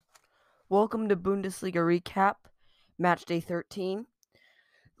Welcome to Bundesliga Recap, Match Day 13.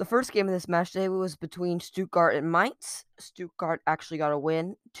 The first game of this match day was between Stuttgart and Mainz. Stuttgart actually got a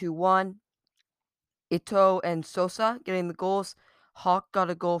win, 2-1. Ito and Sosa getting the goals. Hawk got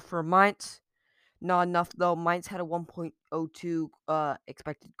a goal for Mainz. Not enough though. Mainz had a 1.02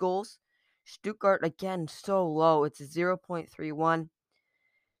 expected goals. Stuttgart again so low. It's a 0.31.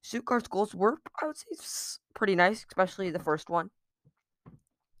 Stuttgart's goals were, I would say, pretty nice, especially the first one.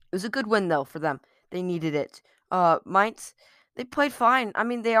 It was a good win though for them. They needed it. Mainz, they played fine. I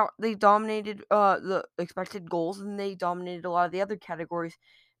mean, they dominated the expected goals and they dominated a lot of the other categories,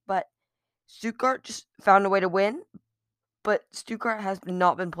 but Stuttgart just found a way to win. But Stuttgart has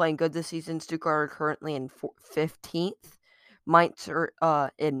not been playing good this season. Stuttgart are currently in 15th. Mainz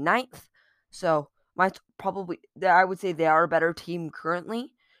are in ninth. So Mainz probably, I would say they are a better team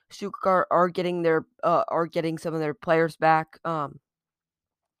currently. Stuttgart are getting some of their players back.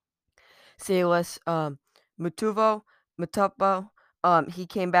 Salas, Mutupo, he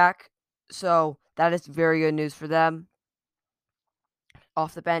came back, so that is very good news for them.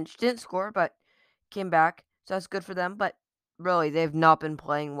 Off the bench, didn't score, but came back, so that's good for them. But really, they've not been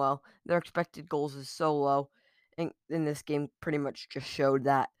playing well. Their expected goals is so low, and in this game, pretty much just showed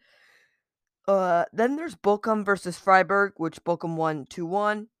that. Then there's Bochum versus Freiburg, which Bochum won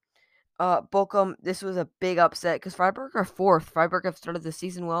 2-1. Bochum, this was a big upset because Freiburg are fourth. Freiburg have started the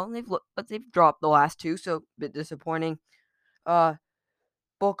season well, and but they've dropped the last two, so a bit disappointing. Uh,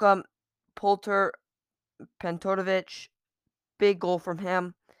 Bochum, Polter, Pantorovic, big goal from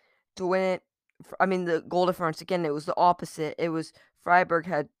him to win it. I mean, the goal difference again, it was the opposite. It was Freiburg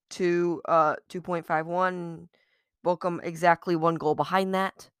had 2.51. Bochum exactly one goal behind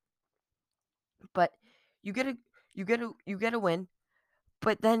that. But you get a you get a win,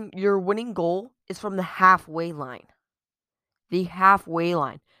 but then your winning goal is from the halfway line. The halfway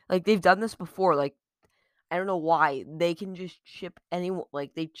line. Like they've done this before. Like I don't know why they can just chip anyone.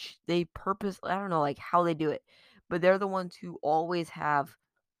 Like they purpose. I don't know like how they do it, but they're the ones who always have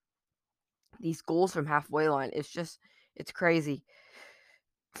these goals from halfway line. It's crazy.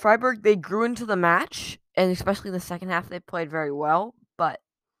 Freiburg, they grew into the match, and especially in the second half, they played very well. But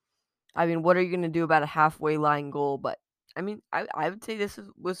I mean, what are you going to do about a halfway line goal? But I mean, I would say this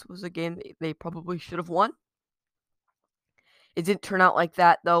was a game they probably should have won. It didn't turn out like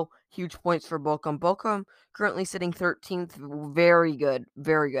that though. Huge points for Bochum. Bochum currently sitting 13th. Very good,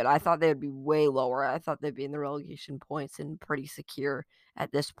 very good. I thought they would be way lower. I thought they'd be in the relegation points and pretty secure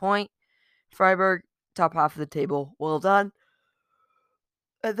at this point. Freiburg, top half of the table. Well done.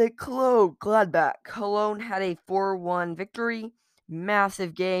 And then Cologne, Gladbach. Cologne had a 4-1 victory.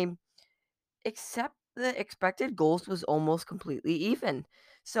 Massive game. Except the expected goals was almost completely even.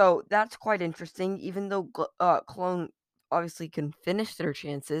 So that's quite interesting. Even though Cologne obviously can finish their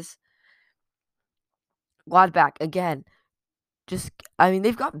chances, Gladbach, again, just, I mean,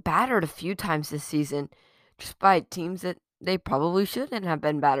 they've got battered a few times this season just by teams that they probably shouldn't have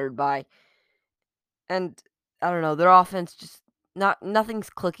been battered by. And I don't know, their offense just nothing's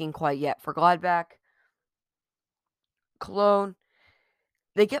clicking quite yet for Gladbach. Cologne,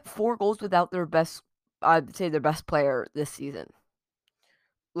 they get 4 goals without their best, I'd say their best player this season.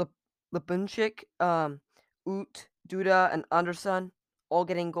 Lep Lepunchik, Ut, Duda, and Anderson all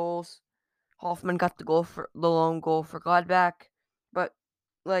getting goals. Hoffman got the lone goal for Gladbach, but,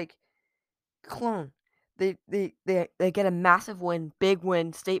 like, Cologne, they get a massive win, big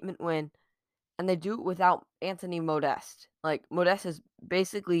win, statement win, and they do it without Anthony Modeste. Like, Modeste has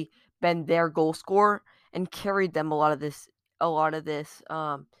basically been their goal scorer and carried them a lot of this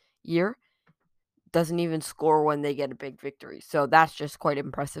year. Doesn't even score when they get a big victory. So that's just quite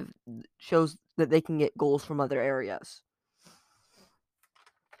impressive. Shows that they can get goals from other areas.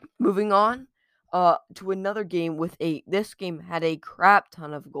 Moving on to another game this game had a crap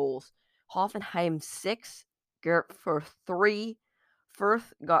ton of goals. Hoffenheim 6, Gert for 3.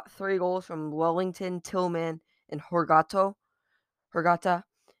 Firth got 3 goals from Wellington, Tillman, and Horgata.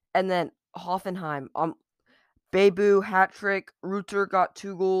 And then Hoffenheim, Bebu hat trick, Reuter got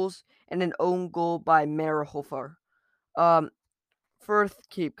 2 goals, and an own goal by Meyerhofer. Firth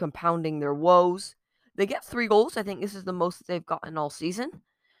keep compounding their woes. They get 3 goals. I think this is the most they've gotten all season,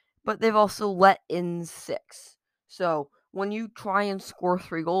 but they've also let in 6. So when you try and score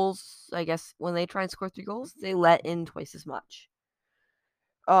 3 goals, I guess when they try and score 3 goals, they let in twice as much.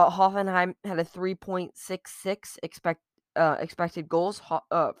 Hoffenheim had a 3.66 expected goals.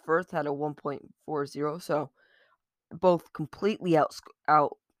 Firth had a 1.40, so both completely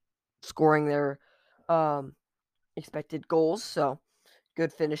outscoring their expected goals. So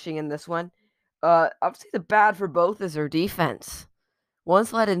good finishing in this one. Obviously, the bad for both is their defense.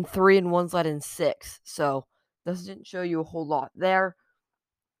 One's led in 3 and one's led in 6, so doesn't show you a whole lot there.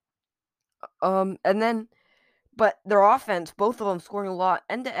 And then but their offense, both of them scoring a lot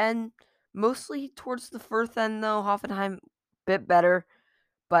end to end, mostly towards the first end though. Hoffenheim bit better,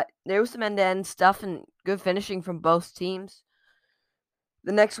 but there was some end to end stuff and good finishing from both teams.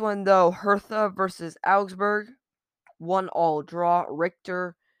 The next one though, Hertha versus Augsburg, 1-1 draw.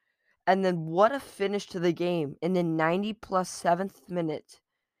 Richter, and then what a finish to the game in the 90 plus 7th minute.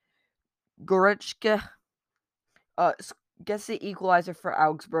 Goretzka uh, gets the equalizer for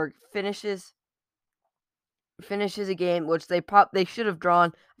Augsburg, finishes a game which they should have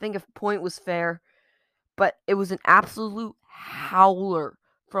drawn. I think if point was fair, but it was an absolute howler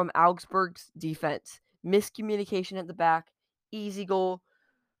from Augsburg's defense. Miscommunication at the back, easy goal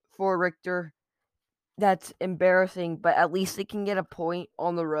for Richter. That's embarrassing, but at least they can get a point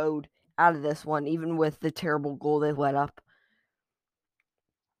on the road out of this one, even with the terrible goal they let up.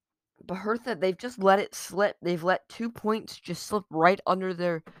 But Hertha, they've just let it slip. They've let 2 points just slip right under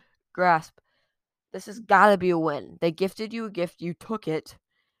their grasp. This has got to be a win. They gifted you a gift, you took it,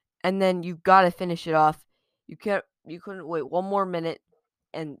 and then you got to finish it off. You couldn't wait one more minute,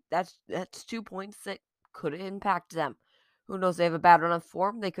 and that's 2 points that could impact them. Who knows? They have a bad run of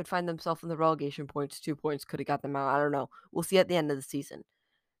form. They could find themselves in the relegation points. 2 points could have got them out. I don't know. We'll see at the end of the season.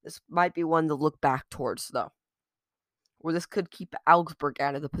 This might be one to look back towards, though, or this could keep Augsburg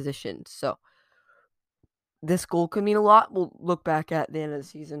out of the position. So this goal could mean a lot. We'll look back at the end of the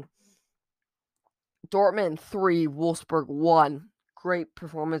season. Dortmund 3, Wolfsburg 1. Great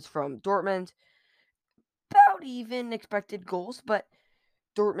performance from Dortmund. About even expected goals, but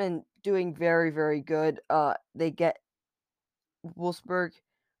Dortmund doing very, very good. They get Wolfsburg.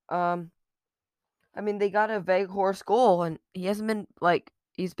 They got a Weghorst goal, and he hasn't been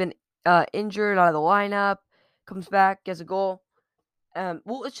he's been injured out of the lineup. Comes back, gets a goal.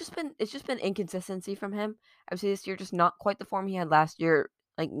 It's just been inconsistency from him. I would say this year just not quite the form he had last year.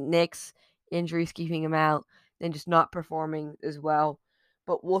 Like Nick's injuries keeping him out, then just not performing as well.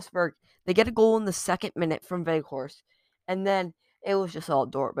 But Wolfsburg, they get a goal in the 2nd minute from Weghorst, and then it was just all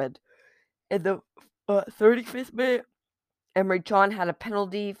Dortmund. In the 35th minute, Emre Can had a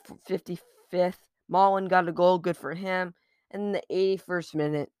penalty for 55th. Malen got a goal, good for him. And in the 81st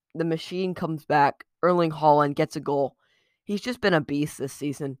minute, the machine comes back. Erling Haaland gets a goal. He's just been a beast this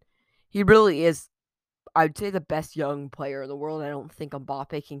season. He really is, I'd say, the best young player in the world. I don't think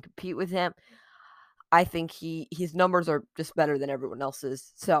Mbappe can compete with him. I think his numbers are just better than everyone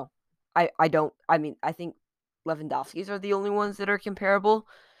else's. So I think Lewandowski's are the only ones that are comparable,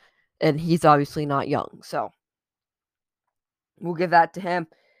 and he's obviously not young. So we'll give that to him.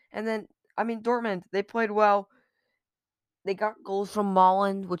 And then Dortmund, they played well. They got goals from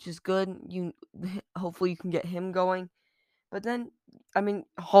Malen, which is good. Hopefully you can get him going. But then,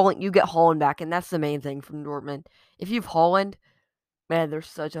 Haaland, you get Haaland back, and that's the main thing from Dortmund. If you have Haaland, man, they're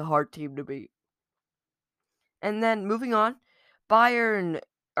such a hard team to beat. And then moving on, Bayern,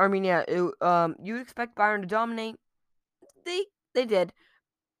 Armenia. You expect Bayern to dominate. They did,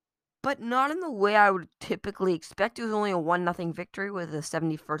 but not in the way I would typically expect. It was only a 1-0 victory with a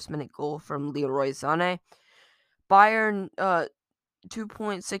 71st minute goal from Leroy Sané. Bayern,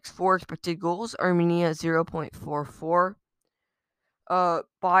 2.64 expected goals. Armenia 0.44.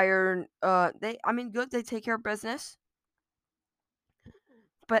 Bayern, good. They take care of business.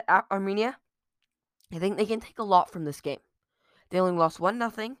 But Armenia, I think they can take a lot from this game. They only lost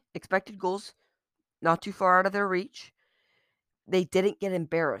 1-0. Expected goals not too far out of their reach. They didn't get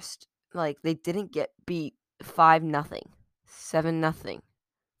embarrassed. They didn't get beat 5-0, 7-0,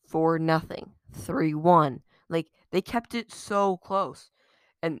 4-0, 3-1. They kept it so close.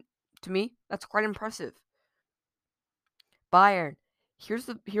 And to me, that's quite impressive. Bayern, here's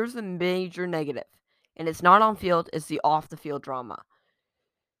the major negative. And it's not on field, it's the off the field drama.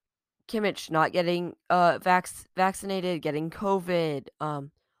 Kimmich not getting vaccinated, getting COVID,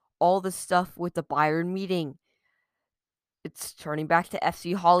 all the stuff with the Bayern meeting. It's turning back to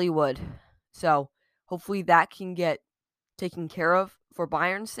FC Hollywood. So hopefully that can get taken care of for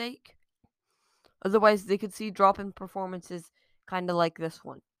Bayern's sake. Otherwise, they could see drop in performances kind of like this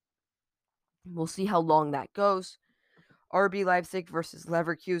one. We'll see how long that goes. RB Leipzig versus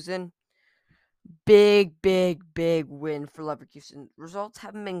Leverkusen. Big, big, big win for Leverkusen. Results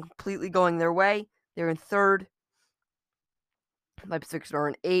haven't been completely going their way. They're in 3rd. Leipzig are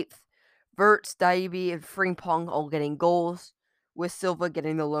in 8th. Wirtz, Diaby, and Frimpong all getting goals, with Silva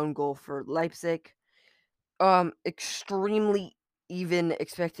getting the lone goal for Leipzig. Extremely even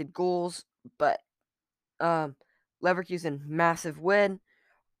expected goals, but Leverkusen, massive win.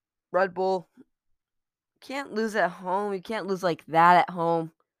 Red Bull, can't lose at home. You can't lose like that at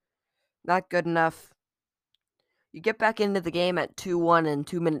home. Not good enough. You get back into the game at 2-1 and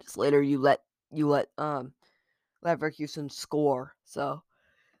 2 minutes later you let Leverkusen score. So,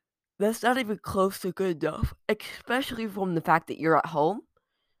 that's not even close to good enough, especially from the fact that you're at home.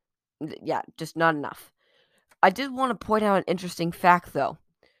 Yeah, just not enough. I did want to point out an interesting fact though.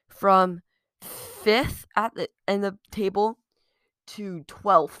 From 5th at the in the table to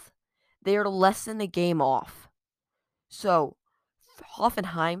 12th, they are less than a game off. So,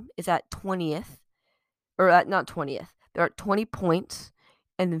 Hoffenheim is at 20th, or at not 20th. They're at 20 points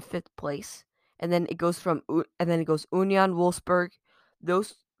and in 5th place. And then it goes Union, Wolfsburg.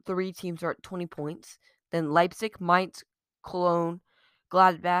 Those 3 teams are at 20 points. Then Leipzig, Mainz, Cologne,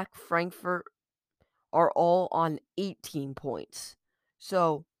 Gladbach, Frankfurt are all on 18 points.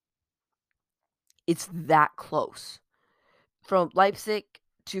 So, it's that close. From Leipzig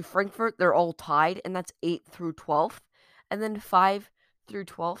to Frankfurt, they're all tied, and that's 8th through 12th. And then 5 through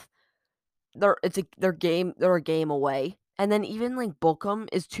 12th, they're a game away. And then even like Bochum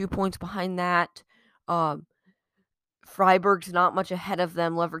is 2 points behind that. Um, Freiburg's not much ahead of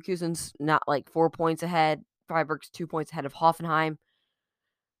them. Leverkusen's not like 4 points ahead. Freiburg's 2 points ahead of Hoffenheim.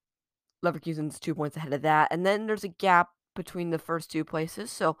 Leverkusen's 2 points ahead of that. And then there's a gap between the first 2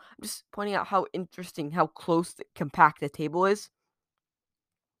 places. So I'm just pointing out how interesting, how close, compact the table is.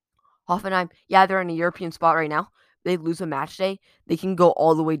 Hoffenheim, yeah, they're in a European spot right now. They lose a match day, they can go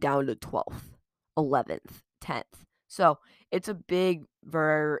all the way down to 12th, 11th, 10th. So it's a big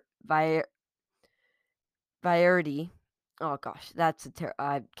variety. Oh gosh,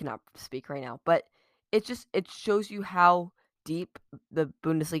 I cannot speak right now. But it shows you how deep the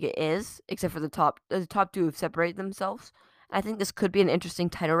Bundesliga is, except for the top two have separated themselves. And I think this could be an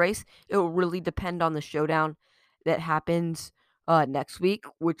interesting title race. It will really depend on the showdown that happens next week,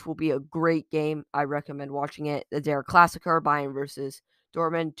 which will be a great game. I recommend watching it. The Der Klassiker, Bayern versus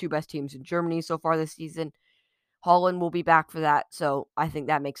Dortmund, 2 best teams in Germany so far this season. Holland will be back for that, so I think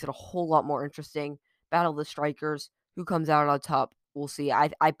that makes it a whole lot more interesting. Battle of the strikers, who comes out on top, we'll see.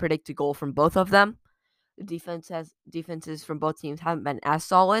 I predict a goal from both of them. The defenses from both teams haven't been as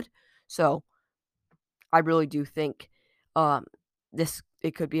solid, so I really do think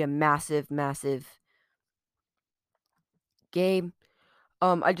it could be a massive, massive game.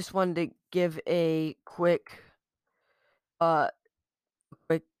 I just wanted to give a uh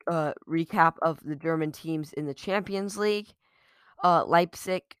recap of the German teams in the Champions League.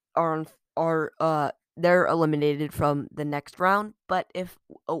 Leipzig they're eliminated from the next round, but if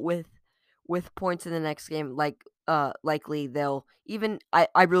with points in the next game, likely they'll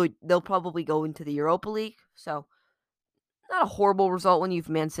probably go into the Europa League. So not a horrible result when you've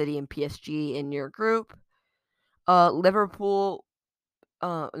Man City and PSG in your group. Liverpool,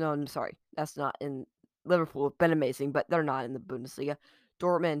 no, I'm sorry, that's not in Liverpool. Have been amazing, but they're not in the Bundesliga.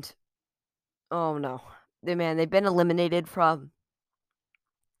 Dortmund, oh no, they've been eliminated from.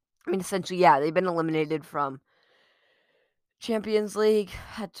 I mean, essentially, yeah, they've been eliminated from Champions League.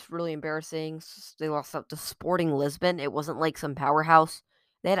 That's really embarrassing. They lost out to Sporting Lisbon. It wasn't like some powerhouse.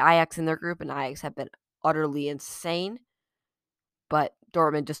 They had Ajax in their group, and Ajax have been utterly insane. But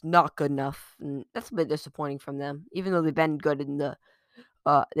Dortmund just not good enough, and that's a bit disappointing from them. Even though they've been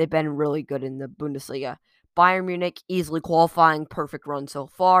really good in the Bundesliga. Bayern Munich easily qualifying, perfect run so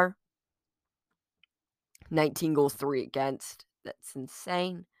far. 19 goals, 3 against. That's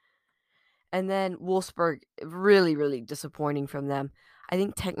insane. And then Wolfsburg, really, really disappointing from them. I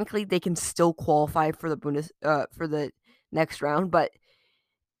think technically they can still qualify for the next round, but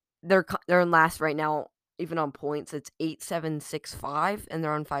they're in last right now, even on points. It's 8-7-6-5, and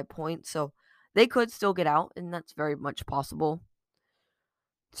they're on 5 points, so they could still get out, and that's very much possible.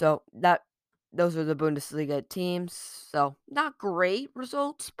 So those are the Bundesliga teams. So not great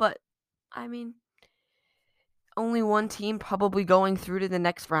results, but I mean, only one team probably going through to the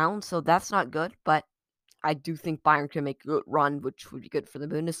next round, so that's not good. But I do think Bayern can make a good run, which would be good for the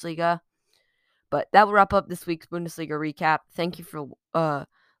Bundesliga. But that will wrap up this week's Bundesliga recap. Thank you for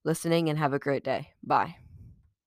listening and have a great day. Bye.